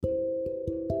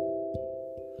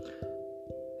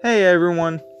Hey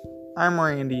everyone, I'm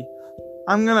Randy.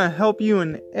 I'm going to help you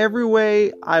in every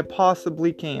way I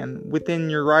possibly can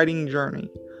within your writing journey.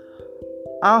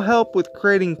 I'll help with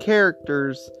creating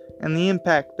characters and the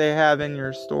impact they have in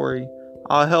your story.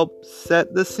 I'll help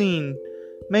set the scene,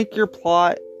 make your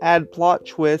plot, add plot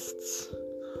twists.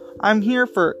 I'm here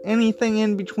for anything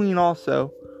in between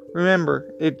also.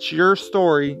 Remember, it's your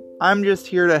story. I'm just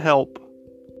here to help.